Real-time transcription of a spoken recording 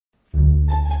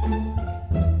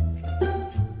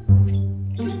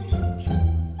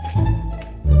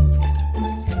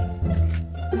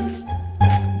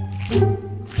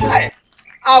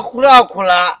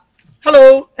Akula.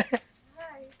 Hello.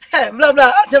 Hi. Blah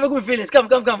blah. Have a good feelings. Come.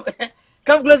 Come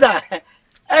closer.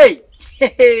 Hey.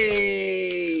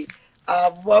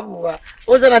 Babu.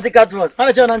 What's that antique cat was? How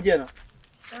much on Antiano?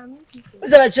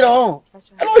 What's that children?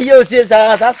 I know you see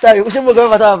that's time. We should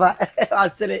go over. I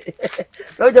said it.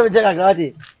 Go to check out.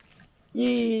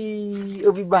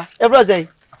 Obiba. Everyone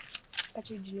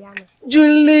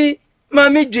Julie,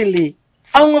 Mammy Julie.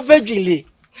 I'm a Julie.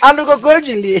 I look a good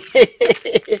Julie.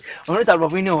 Only talk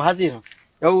of we know, has it?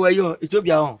 Oh, you, it will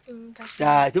be on.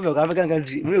 Yeah, it will be African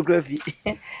country, real graphy.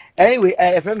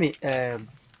 Anyway, from me,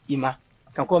 Ima,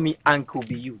 can call me Uncle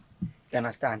Beyou. You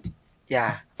understand?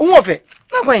 Yeah. What it?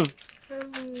 Not going.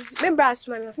 Remember, I was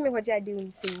what I do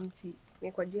in Saint.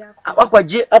 Make what you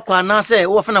are say,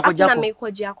 or Fana Kojako. Make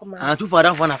what you And too far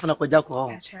down for Fana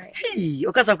Kojako. Hey,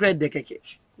 or Casa Great Decade.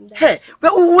 Hey,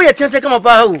 but we are to come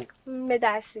about.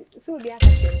 Medasi, so be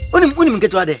only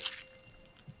get what day.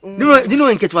 Do you know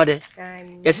in Ketwade?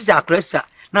 Yes, it's our cressa.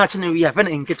 Naturally, we have an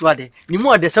in Ketwade. You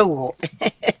more the so.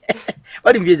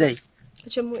 What do you say?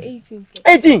 18.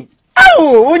 18.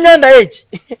 Oh, you're underage.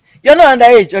 You're not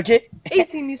underage, okay?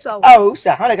 18 you saw. Oh,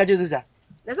 sir, how did I do that?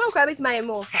 There's no crab, it's my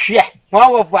more. Yeah,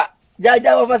 one of what?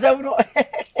 Jaja of us.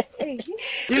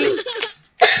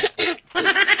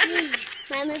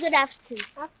 Mama, good afternoon.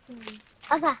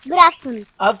 Good afternoon.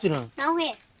 Afternoon. Now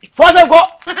where? Father, go.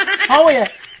 How are you?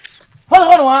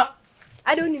 What?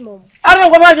 I don't need mom. I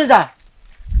don't know what is that.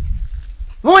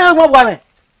 No, young woman.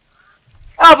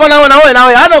 I found out now.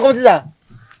 I don't go to that.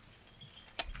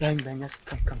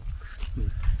 Come.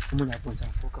 Come on, I put some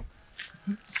folk.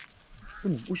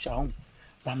 Who shall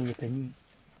Bammy penny?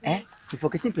 Eh? You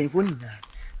forgetting painful now.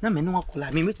 No, men no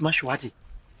call me with my shwati.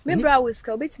 Maybe I will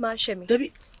scout bit my shemmy.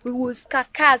 We will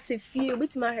scacass if you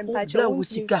bit my patch. I will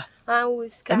sika. I will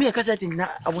scatter me a cassette in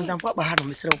that. I want to put my hand on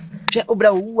myself. Check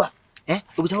Obra. Eh?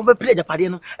 We will play the party.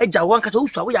 A jawan cat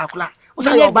also. We are clap.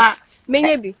 What's your bar?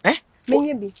 Maybe. Eh?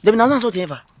 Maybe. There will not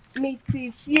whatever. Me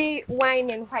wine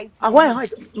and white. I want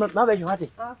white. My baby, what?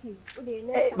 Okay.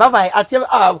 Bye bye. I tell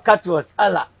our cat was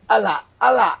Allah.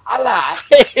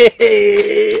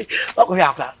 What we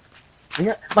have that?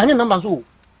 My number so.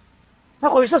 How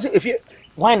can we say if you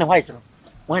wine and white?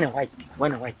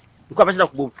 Because I said,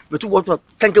 but to what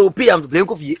can go pay to blame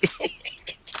coffee.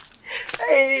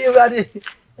 Hey, buddy.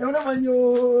 You know when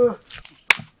you.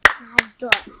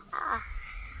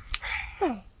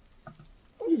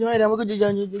 You know, I'm going to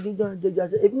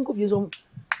judge even confuse on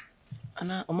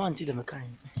a month to the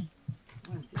mechanic.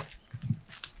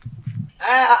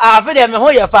 I feel I'm a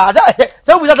hoya father.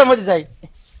 So, we don't want to say.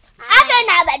 I don't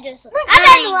know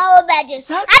badges.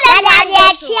 I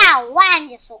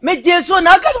don't Make dear son,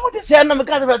 I got what to say. I'm a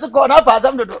cousin of the corner for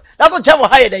some to do. That's what Chamo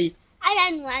higher day. I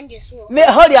don't want this. May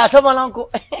hold ya some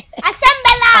uncle.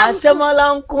 Assemble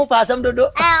uncle, pass some to do.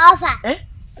 I offer.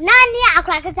 None a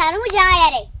crack at time with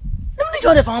Jay.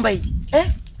 No, you found by.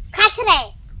 Eh? Catch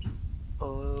it.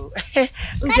 Oh,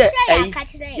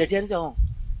 catch it. Your ten's on.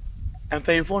 I'm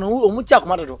paying for no one talk,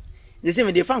 mother. They say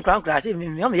me the fun crown class,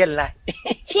 even me, I'm yellow.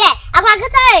 Yeah, a crack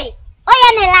at time.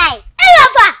 Oh, you're lie. I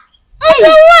offer. Oh, we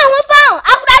found. I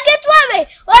could get to me.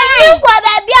 Oh, you go,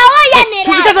 baby. Oh, you're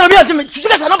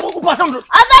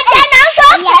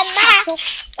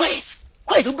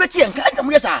Quiet, you bet you can't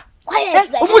miss her.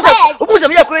 Quiet, almost a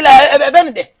year,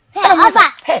 Benedict. No,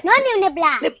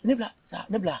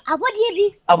 Nibla. I would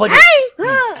be. I would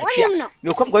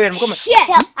you come going and come.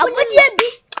 I would be.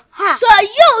 So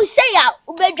you say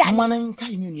I man and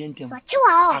time union.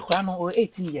 I crown over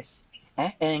 18 years.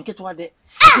 And get what they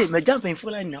say, my jumping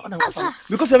full line now.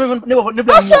 Because everyone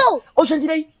never also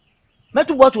today. Met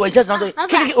to what we just not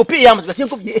opinions the same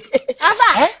copy. And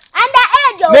the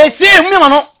edge. May see me,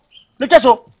 Mano. Look at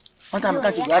so. One time I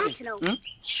can't do that.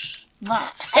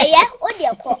 Yeah, what do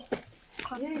you call?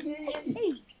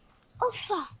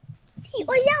 Offer.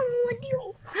 Oh, young, what do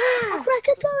you? I crack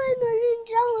it all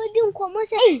and don't come and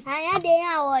say, I had a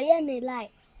hour, any lie.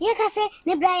 You can say,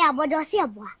 Nebraya, but don't see a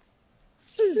boy.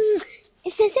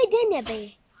 It's a say, dinner,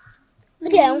 baby.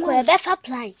 But the uncle, a better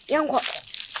apply, young.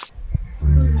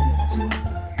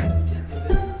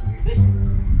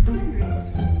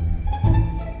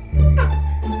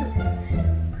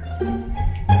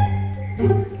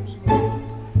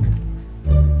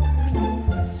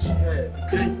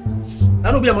 I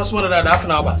don't be a much more than half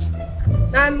an hour.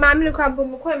 I'm Mammy Crabble,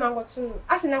 McQuay,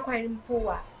 I see no quite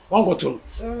poor. One got to.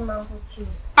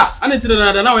 Ah, I need to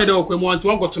know now I don't want to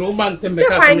go to no man. Tell me,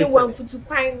 I one for 2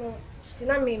 pine.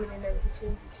 Tina made me in the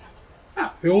kitchen.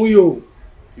 Ah, you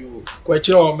quite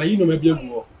sure, may you know, maybe a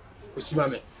go.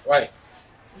 Why?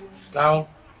 Now,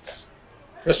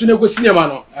 Yesu ne ko cinema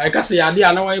no. I ka se yade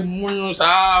ana wa munyo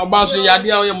sa oba so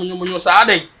yade a o ye munyo sa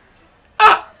dey.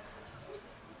 Ah.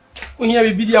 Ohia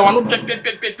bibi dia wano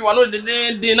pet wano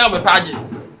de na be page.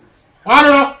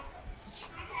 Wano.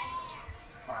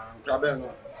 Grabe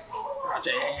no.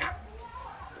 Aje.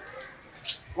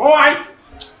 Oi.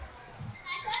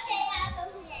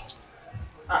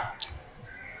 Ah.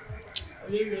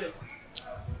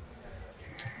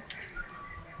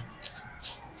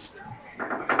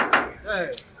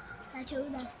 Hey.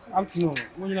 Afternoon.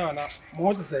 What you know now?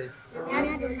 What to say?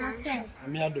 I'm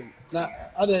na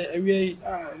ada ewie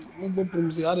mo bo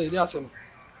promise ada dey asem.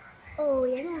 Oh,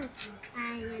 you know.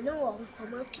 I know on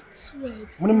komo kitwe.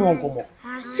 Mo me on komo.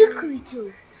 Secret.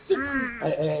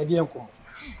 Secret. Dey on komo.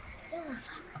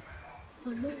 Oh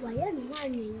no, why you no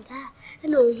anwinga?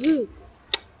 Na ohu.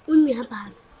 Unwi aba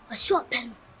no. O so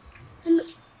pen.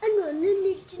 Ano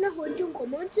ni tina hodi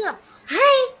komo ntia.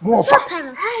 Hi. Mo fa.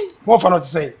 Mo fa no to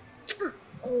say.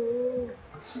 Oh.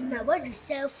 Na what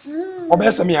yourself.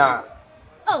 Obese me a.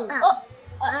 Oh,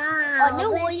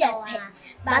 no way,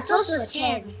 but also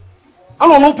 10. I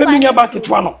don't know, pay me a bucket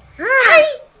one.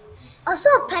 Hi, also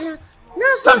panel. No,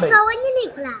 so when you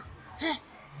need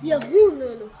you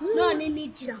no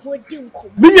need to hold you.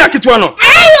 Me a kituano.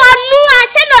 I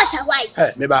send us a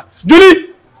white. Neighbor,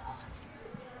 Julie.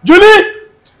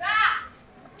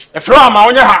 A from my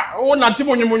own ha. Oh, not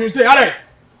when you say, Allez.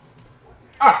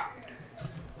 Ah.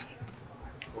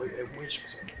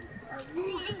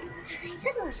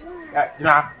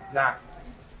 Nah.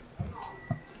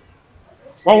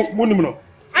 Well, Munimo.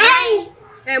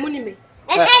 Munime.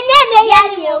 And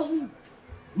then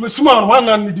Miss Man, one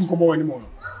and didn't come anymore.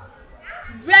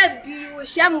 Red Beyou,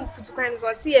 Shamu to crimes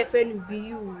or see a friend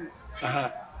Beyou.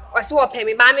 Or so pay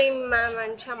me, Mammy, Mamma,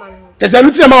 and Chaman. There's a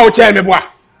little amount of time, boy.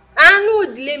 I know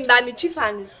the by me chief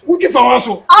fans. Would you for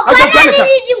also? I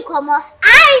didn't come. I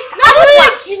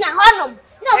not Gina Honum.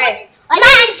 No, man,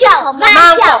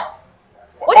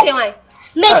 what's your mind?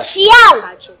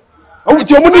 Mechiao. Oh,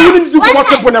 with your money, you need to come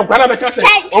up with a Canada.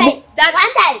 That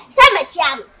one time,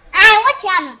 Samechiano. I watch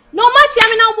Yano. No much, I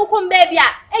mean, now come baby.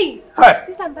 Hey,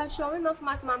 sister, I'm sure enough,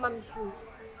 Mass Mamma.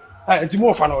 It's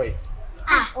more fun away.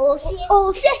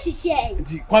 Oh, yes, is here.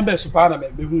 It's one best supana,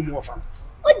 be more fun.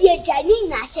 Oh, dear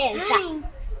Janina says,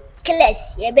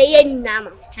 Class, ye bay in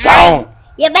Nama. Sound.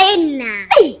 Ye bay in Na.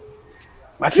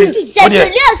 What's it?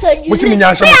 What's in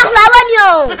your show?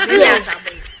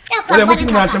 What am I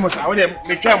saying?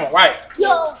 Me chamo, why?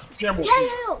 Yo,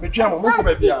 me chamo, mo ko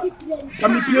be bia. Ka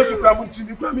me pie so kra mo ti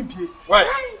mi kra me pie. Why?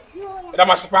 Da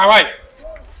ma sepa why?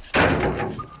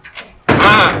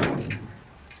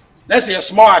 Let's say a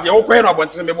small dey wo kwen no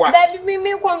bonten me boa. Baby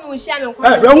me kwa no hia me kwa.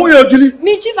 Eh, we hu ye aduli.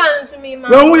 Me chief fans me ma.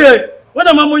 We hu ye. When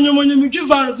am monyo me chief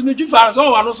fans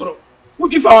o wa no soro. Wo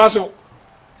chief fans so.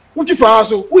 Wo chief fans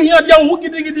so. Wo hia dia wo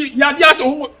gidi ya dia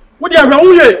so wo dia we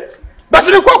hu ye.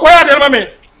 Basi me kwa ya de ma me.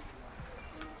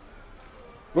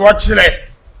 Watch it.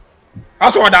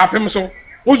 That's what happened. So,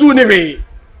 who's doing it?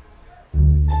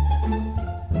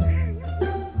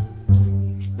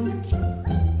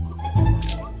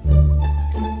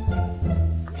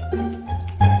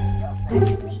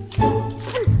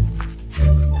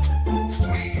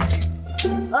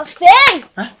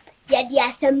 Yeah,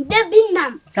 there's some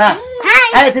debinam. Sir,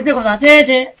 I take on it.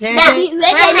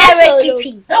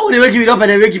 I will give it up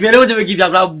and I will give you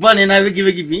a bun and I will give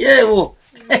it. Yeah,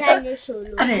 I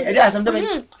some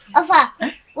one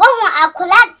more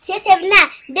alcoholic sit now,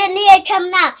 then near come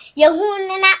now. Your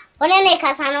hoon on any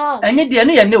casano. I need the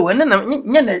near new and then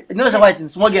no white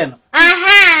and small again.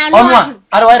 Aha, on one.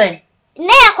 How do I?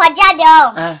 Near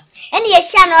Quajado. And your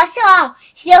son or so.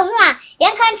 Still one,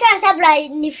 young country and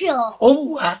blind Nifio.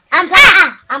 Oh, I'm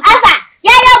Papa.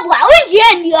 Yellow boy, would you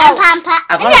and your pampa?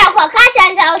 I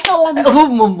can't also. I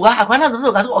can't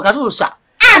look at Okazusa.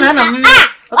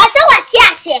 What's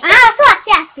yes, also what's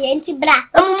yes, and Bra.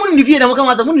 I'm a moon review, I'm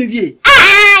coming as a moon review.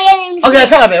 Okay,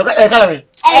 color.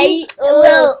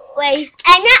 Wait,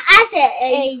 and now I said,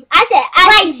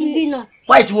 I see no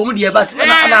white woman, dear, but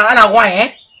I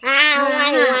why,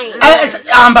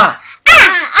 Amber.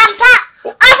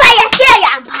 I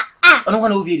don't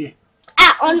want to video.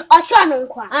 On a son,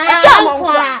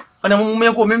 On a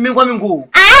woman go. My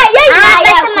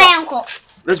uncle.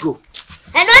 Let's go.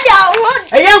 And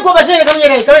I A young woman saying, come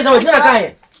here, come here.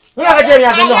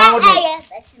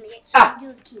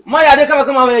 My other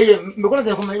come away because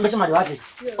of my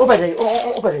wife.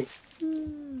 Open.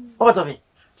 What of it?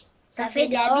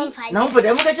 No, but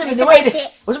I'm going to wait.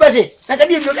 What's busy? I can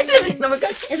give you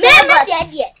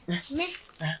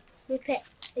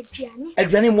a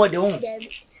journey more than oh,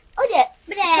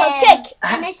 cake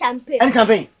and champagne. And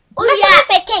something. Oh,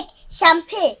 yeah, cake.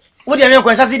 Champagne. What do you mean?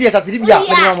 Quensa city, as a city, yeah,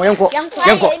 Yanko. I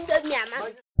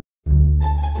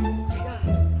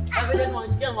don't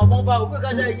want to get my mobile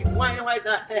because I wine white.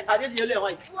 I just yell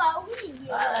white.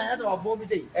 That's what Bobby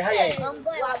say. Hey,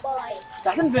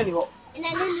 doesn't very well. And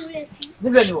I don't know the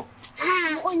venue.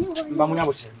 only one. Bamuna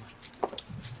would say.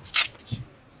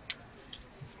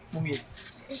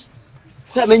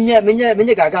 So,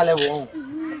 many gaga level.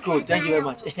 Good, thank you very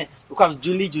much. You come,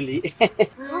 Julie.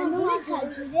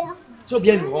 So,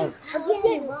 bien wrong.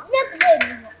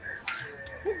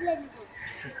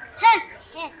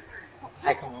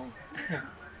 Hi, come on.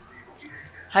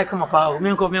 Hi, come up.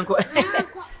 Mianko.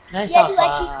 Nice house.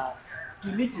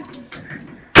 Julie.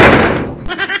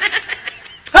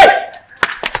 Hey!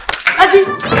 Esi!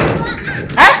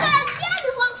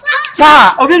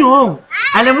 Sa, obienu o.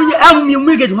 And then you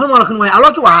make it home on I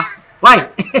lock you. Why?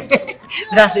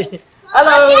 That's it.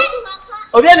 Hello.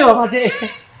 Obienu o mate.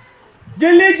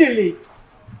 Julie.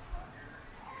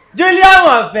 Julie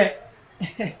am fe.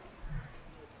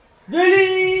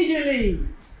 Julie.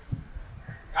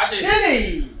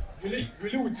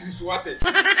 Julie with this what?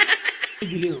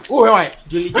 Julie. Oh, why?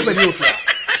 Julie.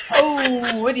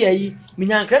 Oh, what do you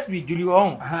mean? Craft with Julie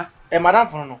on. Madam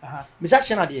for no. Miss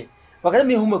Action idea. But I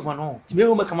mean, homework, man. To be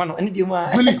homework, man. And you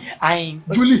are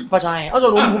Julie, but I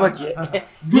also don't homework yet.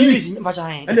 Julie, but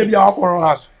I ain't. And then be our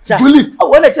house. Julie,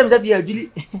 what a chance of you,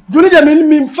 Julie. Julie, the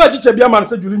mean fudge to be a man,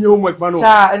 said Julie, homework, man.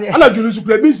 I know Julie to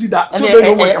play busy that.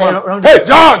 Hey,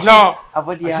 John, no. I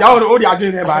see all the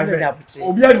again by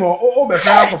Obiano, oh,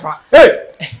 hey,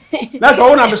 that's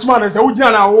all I'm smart as a wood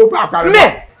and I will pack. No,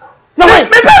 wait,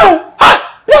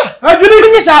 I believe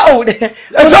you are old.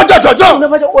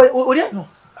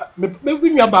 Maybe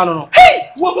me a banana.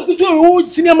 Hey, what would you do?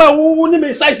 Cinema, who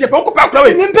name size the Poco Pack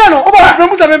away. Nimpano, over from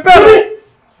Nimpano.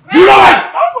 You know what?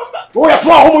 Oh, you're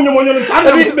for home on your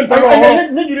family.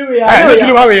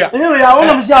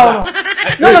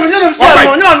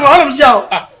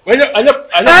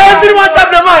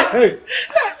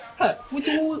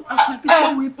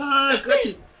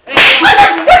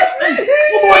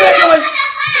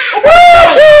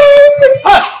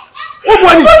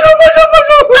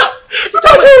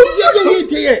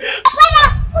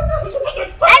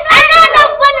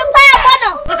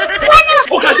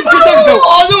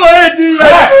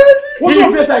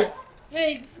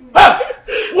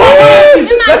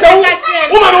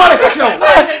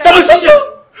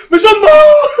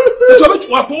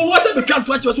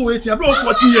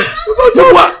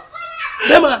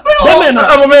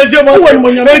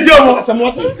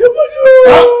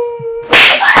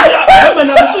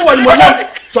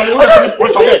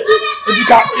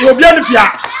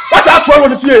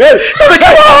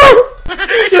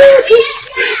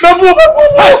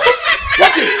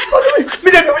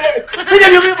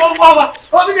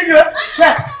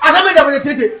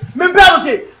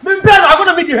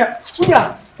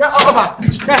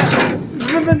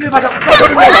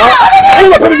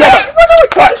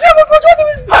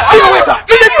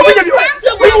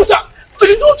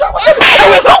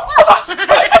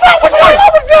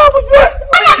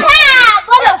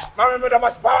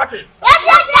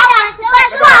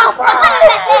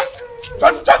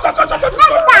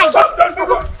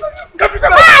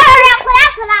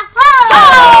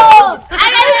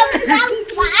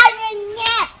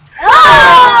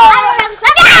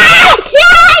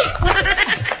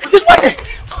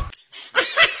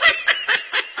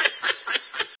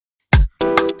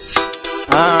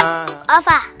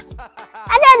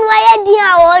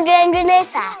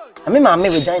 I'm a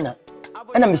vagina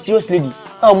and I'm a serious lady.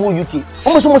 I'm UK.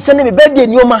 Almost sending me birthday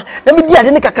in your man. Let me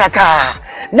dear Kaka.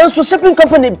 Now, so shipping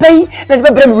company pay and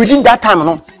be within that time.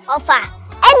 No offer.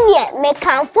 And yet, me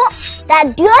can for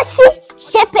that Esi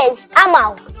shippings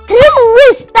amount 3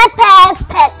 weeks pepper.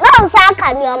 No, sir,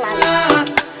 can your man.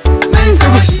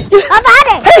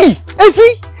 Hey,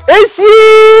 Esi.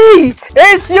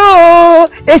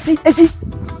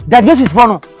 That this is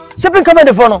fun. Shipping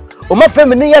company for no. My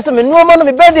family, yes, I mean, no money,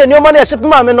 me bed, no money, I ship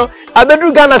mamma, no. I better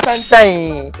Ghana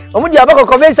sometime. Omudia Bako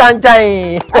Cove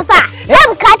sometime.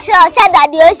 Some catcher said that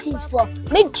the Esi is for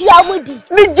me, Jawudi.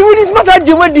 Me, Judy's massage,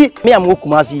 Jawudi. Me, I'm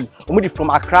Kumasi. Omudi from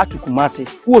Accra to Kumasi.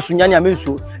 Who was Sunyanya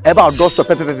Mesu about doorstop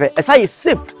pepe. As I is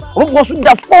safe. What was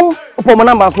the phone upon my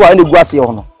number? So I need Guasi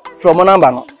on. From a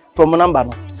number.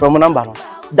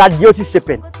 That Esi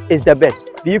shipping is the best.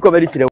 Be you comedy today.